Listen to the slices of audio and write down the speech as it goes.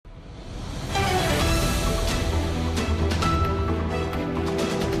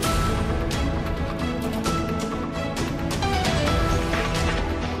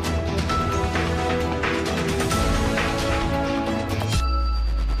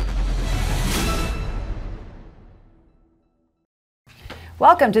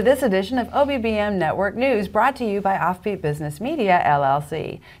Welcome to this edition of OBBM Network News, brought to you by Offbeat Business Media,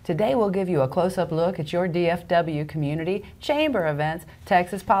 LLC. Today we'll give you a close-up look at your DFW community, chamber events,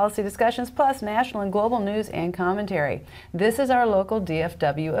 Texas policy discussions, plus national and global news and commentary. This is our local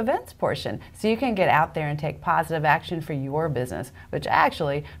DFW events portion, so you can get out there and take positive action for your business, which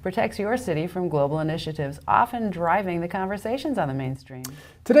actually protects your city from global initiatives, often driving the conversations on the mainstream.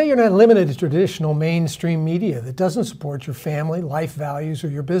 Today you're not limited to traditional mainstream media that doesn't support your family, life values, or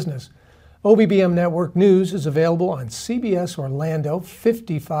your business. OBBM Network News is available on CBS Orlando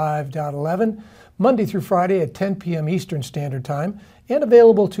 55.11 Monday through Friday at 10 p.m. Eastern Standard Time, and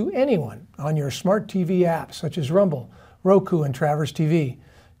available to anyone on your smart TV apps such as Rumble, Roku, and Traverse TV.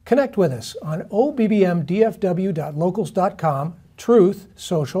 Connect with us on obbmdfw.locals.com, Truth,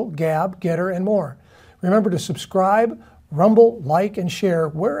 Social, Gab, Getter, and more. Remember to subscribe, Rumble, like, and share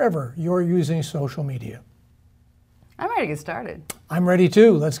wherever you're using social media. I'm ready to get started. I'm ready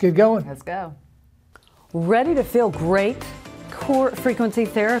too. Let's get going. Let's go. Ready to feel great? Core Frequency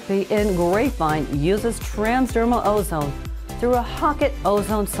Therapy in Grapevine uses transdermal ozone through a Hocket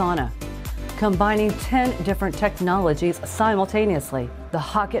ozone sauna, combining 10 different technologies simultaneously. The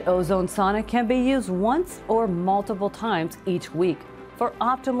Hocket ozone sauna can be used once or multiple times each week for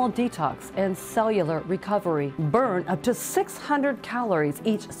optimal detox and cellular recovery. Burn up to 600 calories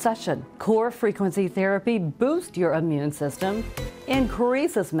each session. Core Frequency Therapy boosts your immune system,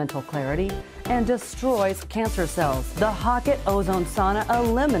 increases mental clarity, and destroys cancer cells. The Hocket ozone sauna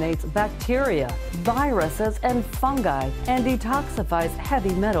eliminates bacteria, viruses, and fungi, and detoxifies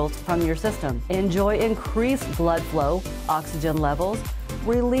heavy metals from your system. Enjoy increased blood flow, oxygen levels,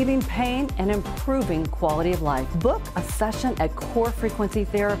 relieving pain, and improving quality of life. Book a session at Core Frequency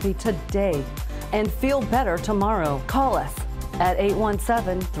Therapy today and feel better tomorrow. Call us at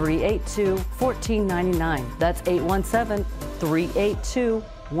 817-382-1499. That's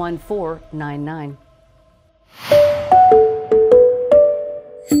 817-382-1499.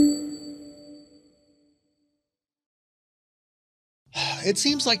 It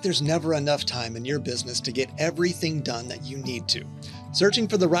seems like there's never enough time in your business to get everything done that you need to. Searching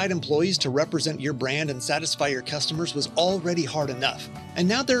for the right employees to represent your brand and satisfy your customers was already hard enough, and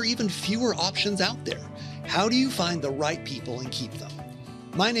now there are even fewer options out there. How do you find the right people and keep them?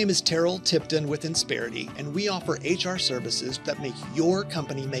 My name is Terrell Tipton with Insperity, and we offer HR services that make your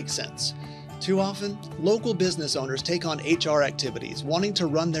company make sense. Too often, local business owners take on HR activities wanting to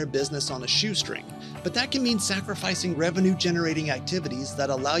run their business on a shoestring, but that can mean sacrificing revenue-generating activities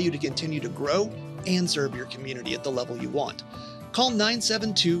that allow you to continue to grow and serve your community at the level you want. Call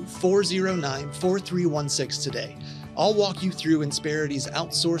 972-409-4316 today. I'll walk you through Insperity's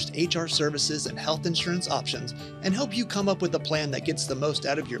outsourced HR services and health insurance options and help you come up with a plan that gets the most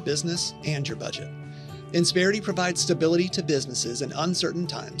out of your business and your budget. Insperity provides stability to businesses in uncertain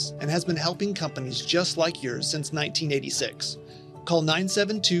times and has been helping companies just like yours since 1986. Call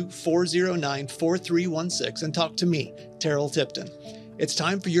 972-409-4316 and talk to me, Terrell Tipton. It's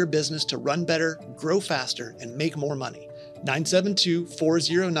time for your business to run better, grow faster, and make more money.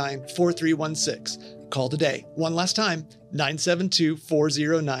 972-409-4316. Call today. One last time,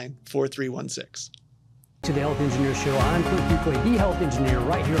 972-409-4316. To the Health Engineer Show. I'm Clint Buckley, the Health Engineer,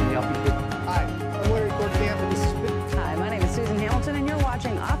 right here on the Offbeat Business. Hi, I'm Larry Cortana. This is Hi, my name is Susan Hamilton, and you're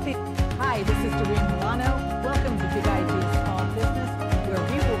watching Offbeat. Hi, this is Doreen Milano. Welcome to Big Ideas Small Business, where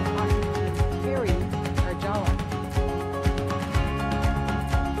we will talk to Terry Arjala.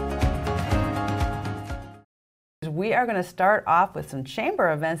 We are going to start off with some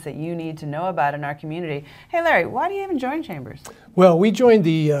chamber events that you need to know about in our community. Hey, Larry, why do you even join chambers? Well, we joined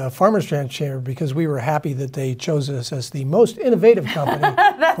the Farmers Ranch Chamber because we were happy that they chose us as the most innovative company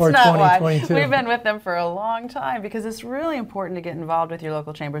for 2022. We've been with them for a long time because it's really important to get involved with your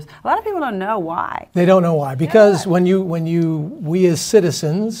local chambers. A lot of people don't know why. They don't know why, because we as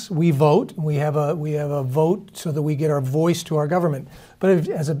citizens, we vote. We have a vote so that we get our voice to our government. But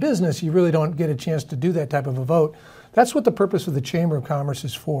as a business, you really don't get a chance to do that type of a vote. That's what the purpose of the Chamber of Commerce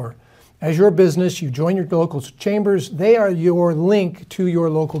is for. As your business, you join your local chambers. They are your link to your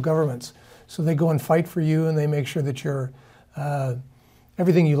local governments. So they go and fight for you, and they make sure that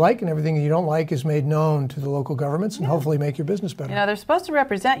everything you like and everything you don't like is made known to the local governments and hopefully make your business better. You know, they're supposed to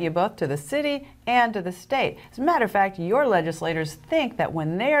represent you both to the city and to the state. As a matter of fact, your legislators think that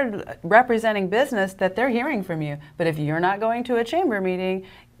when they're representing business that they're hearing from you. But if you're not going to a chamber meeting,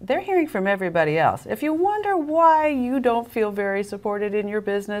 they're hearing from everybody else. If you wonder why you don't feel very supported in your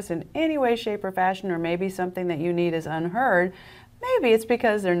business in any way, shape, or fashion, or maybe something that you need is unheard, Maybe it's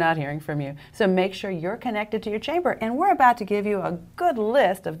because they're not hearing from you. So make sure you're connected to your chamber. And we're about to give you a good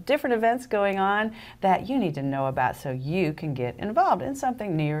list of different events going on that you need to know about so you can get involved in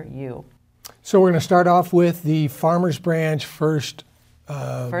something near you. So we're going to start off with the Farmers Branch First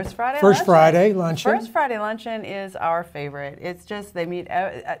Friday luncheon. First Friday luncheon is our favorite. It's just they meet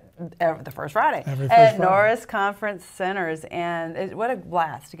the first Friday Every first at Friday. Norris Conference Centers, and what a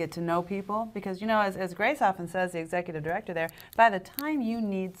blast to get to know people, because you know, as Grace often says, the executive director there, by the time you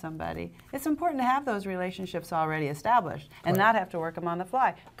need somebody, it's important to have those relationships already established and not have to work them on the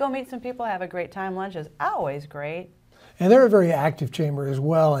fly. Go meet some people, have a great time. Lunch is always great. And they're a very active chamber as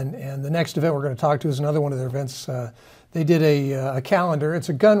well. And the next event we're going to talk to is another one of their events. They did a calendar. It's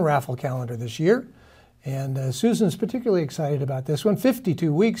a gun raffle calendar this year. And Susan's particularly excited about this one.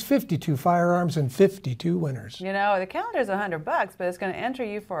 52 weeks, 52 firearms, and 52 winners. You know, the calendar's $100, but it's going to enter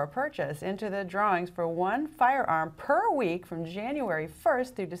you for a purchase into the drawings for one firearm per week from January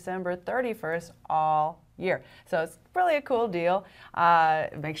 1st through December 31st all year. So it's really a cool deal.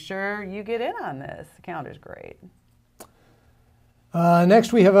 Make sure you get in on this. The calendar's great.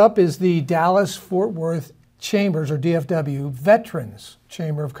 Next we have up is the Dallas-Fort Worth Chambers, or DFW, Veterans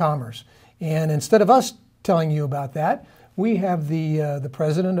Chamber of Commerce. And instead of us telling you about that, we have the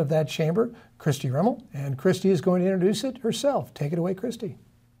president of that chamber, Christy Remmel, and Christy is going to introduce it herself. Take it away, Christy.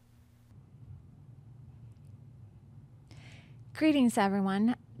 Greetings,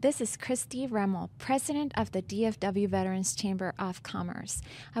 everyone. This is Christy Remmel, president of the DFW Veterans Chamber of Commerce.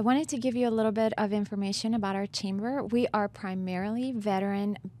 I wanted to give you a little bit of information about our chamber. We are primarily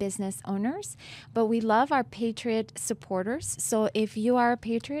veteran business owners, but we love our patriot supporters. So if you are a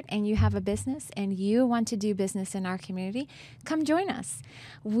patriot and you have a business and you want to do business in our community, come join us.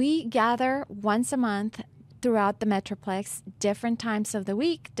 We gather once a month throughout the Metroplex, different times of the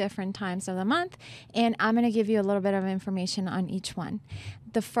week, different times of the month, and I'm going to give you a little bit of information on each one.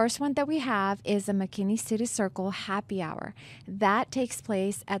 The first one that we have is the McKinney City Circle Happy Hour. That takes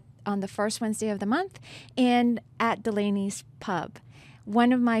place on the first Wednesday of the month and at Delaney's Pub.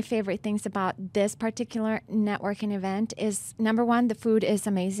 One of my favorite things about this particular networking event is, number one, the food is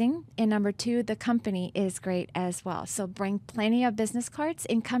amazing, and number two, the company is great as well. So bring plenty of business cards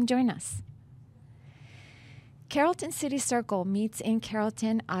and come join us. Carrollton City Circle meets in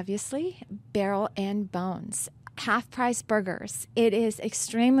Carrollton, obviously, Barrel and Bones. Half-price burgers. It is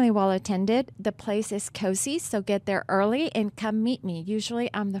extremely well attended. The place is cozy, so get there early and come meet me. Usually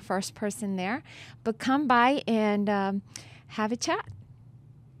I'm the first person there, but come by and have a chat.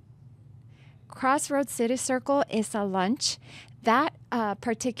 Crossroads City Circle is a lunch. That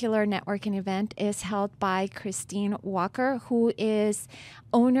particular networking event is held by Christine Walker, who is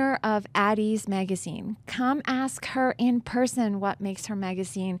owner of Addie's Magazine. Come ask her in person what makes her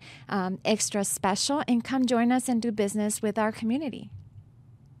magazine extra special, and come join us and do business with our community.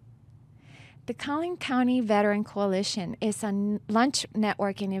 The Collin County Veteran Coalition is a lunch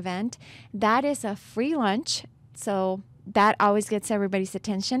networking event. That is a free lunch, so that always gets everybody's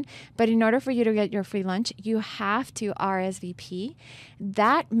attention. But in order for you to get your free lunch, you have to RSVP.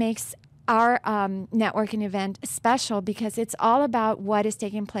 That makes our networking event special because it's all about what is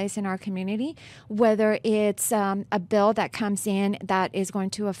taking place in our community, whether it's a bill that comes in that is going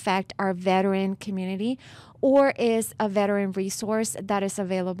to affect our veteran community, or is a veteran resource that is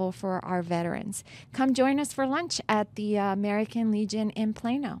available for our veterans. Come join us for lunch at the American Legion in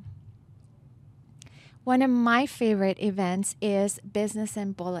Plano. One of my favorite events is Business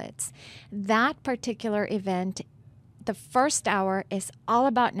and Bullets. That particular event, the first hour is all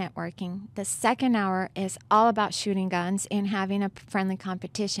about networking. The second hour is all about shooting guns and having a friendly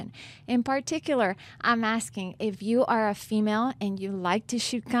competition. In particular, I'm asking if you are a female and you like to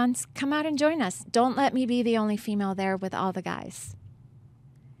shoot guns, come out and join us. Don't let me be the only female there with all the guys.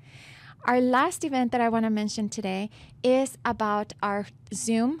 Our last event that I want to mention today is about our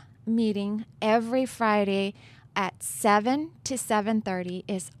Zoom meeting every Friday at 7 to 7:30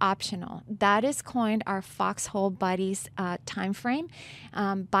 is optional. That is coined our Foxhole Buddies time frame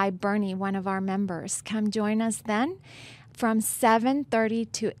by Bernie, one of our members. Come join us then. From 7:30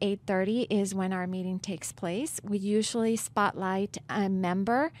 to 8:30 is when our meeting takes place. We usually spotlight a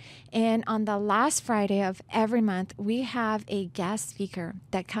member, and on the last Friday of every month, we have a guest speaker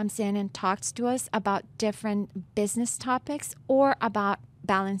that comes in and talks to us about different business topics or about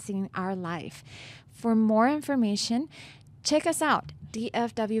balancing our life. For more information, check us out,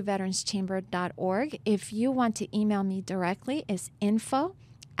 dfwveteranschamber.org. If you want to email me directly, it's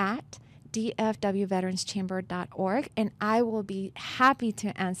info@dfwveteranschamber.org, and I will be happy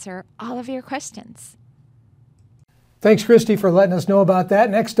to answer all of your questions. Thanks, Christy, for letting us know about that.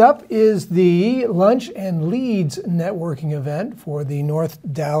 Next up is the Lunch and Leads networking event for the North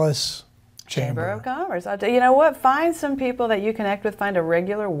Dallas Chamber of Commerce. You know what? Find some people that you connect with. Find a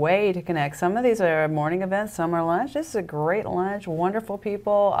regular way to connect. Some of these are morning events, some are lunch. This is a great lunch. Wonderful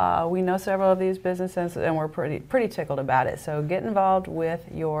people. We know several of these businesses, and we're pretty tickled about it. So get involved with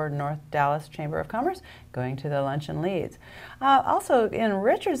your North Dallas Chamber of Commerce, going to the Lunch and Leads. Also in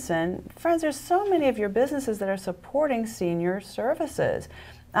Richardson, friends, there's so many of your businesses that are supporting senior services.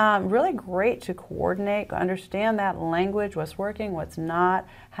 Really great to coordinate, understand that language, what's working, what's not,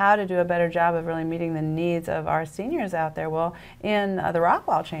 how to do a better job of really meeting the needs of our seniors out there. Well, in the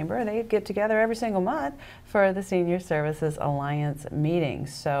Rockwall Chamber, they get together every single month for the Senior Services Alliance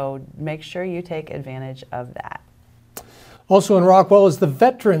meetings. So make sure you take advantage of that. Also in Rockwall is the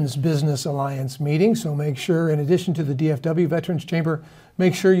Veterans Business Alliance meeting. So make sure, in addition to the DFW Veterans Chamber,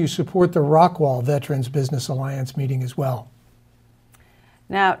 make sure you support the Rockwall Veterans Business Alliance meeting as well.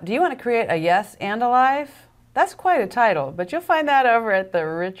 Now, do you want to create a yes and a life? That's quite a title, but you'll find that over at the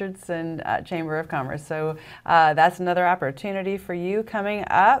Richardson Chamber of Commerce. So that's another opportunity for you coming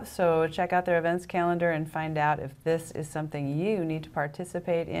up. So check out their events calendar and find out if this is something you need to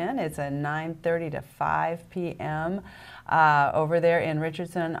participate in. It's at 9:30 to 5 p.m. Over there in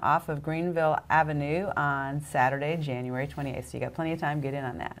Richardson off of Greenville Avenue on Saturday, January 28th. So you got plenty of time to get in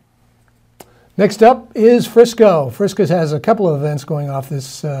on that. Next up is Frisco. Frisco has a couple of events going off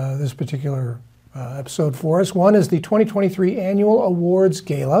this particular episode for us. One is the 2023 Annual Awards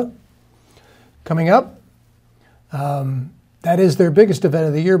Gala coming up. That is their biggest event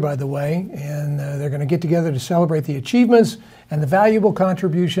of the year, by the way, and they're going to get together to celebrate the achievements and the valuable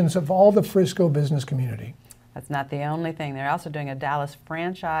contributions of all the Frisco business community. That's not the only thing. They're also doing a Dallas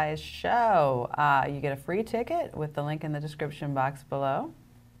franchise show. You get a free ticket with the link in the description box below.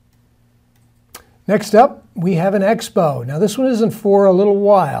 Next up, we have an expo. Now, this one isn't for a little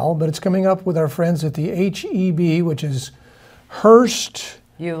while, but it's coming up with our friends at the HEB, which is Hearst,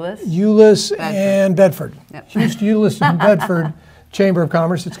 Euless, and Bedford. Yep. Hearst, Euless, and Bedford Chamber of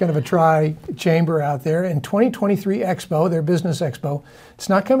Commerce. It's kind of a tri-chamber out there. And 2023 Expo, their business expo, it's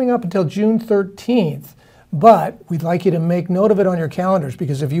not coming up until June 13th, but we'd like you to make note of it on your calendars,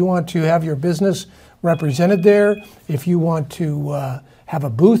 because if you want to have your business represented there, if you want to have a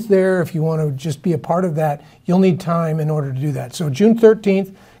booth there, if you want to just be a part of that, you'll need time in order to do that. So June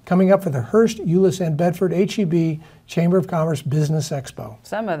 13th, coming up for the Hearst, Euless, and Bedford HEB Chamber of Commerce Business Expo.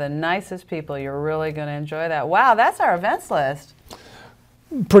 Some of the nicest people. You're really going to enjoy that. Wow, that's our events list.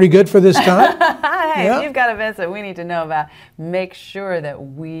 Pretty good for this time. Hey, yeah. If you've got events that we need to know about, make sure that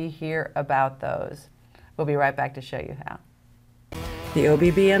we hear about those. We'll be right back to show you how. The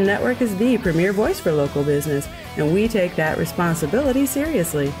OBBM Network is the premier voice for local business, and we take that responsibility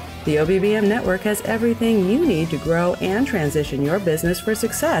seriously. The OBBM Network has everything you need to grow and transition your business for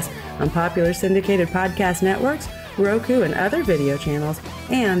success on popular syndicated podcast networks, Roku and other video channels,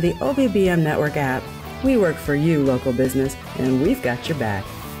 and the OBBM Network app. We work for you, local business, and we've got your back.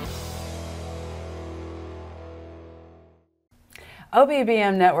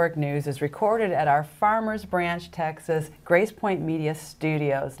 OBBM Network News is recorded at our Farmers Branch, Texas, Grace Point Media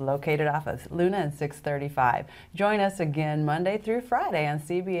Studios, located off of Luna and 635. Join us again Monday through Friday on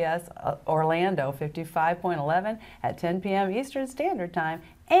CBS Orlando 55.11 at 10 p.m. Eastern Standard Time,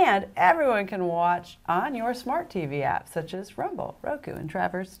 and everyone can watch on your smart TV app, such as Rumble, Roku, and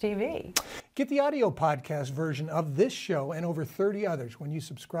Traverse TV. Get the audio podcast version of this show and over 30 others when you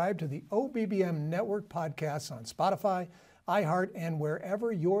subscribe to the OBBM Network podcasts on Spotify, iHeart, and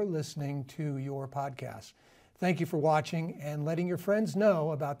wherever you're listening to your podcasts. Thank you for watching and letting your friends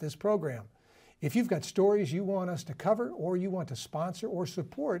know about this program. If you've got stories you want us to cover, or you want to sponsor or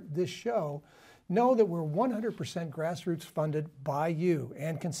support this show, know that we're 100% grassroots funded by you,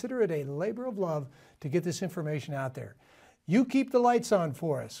 and consider it a labor of love to get this information out there. You keep the lights on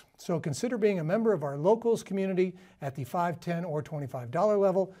for us, so consider being a member of our locals community at the $5, $10, or $25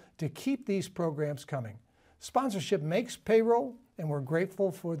 level to keep these programs coming. Sponsorship makes payroll, and we're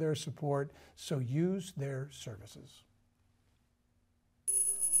grateful for their support, so use their services.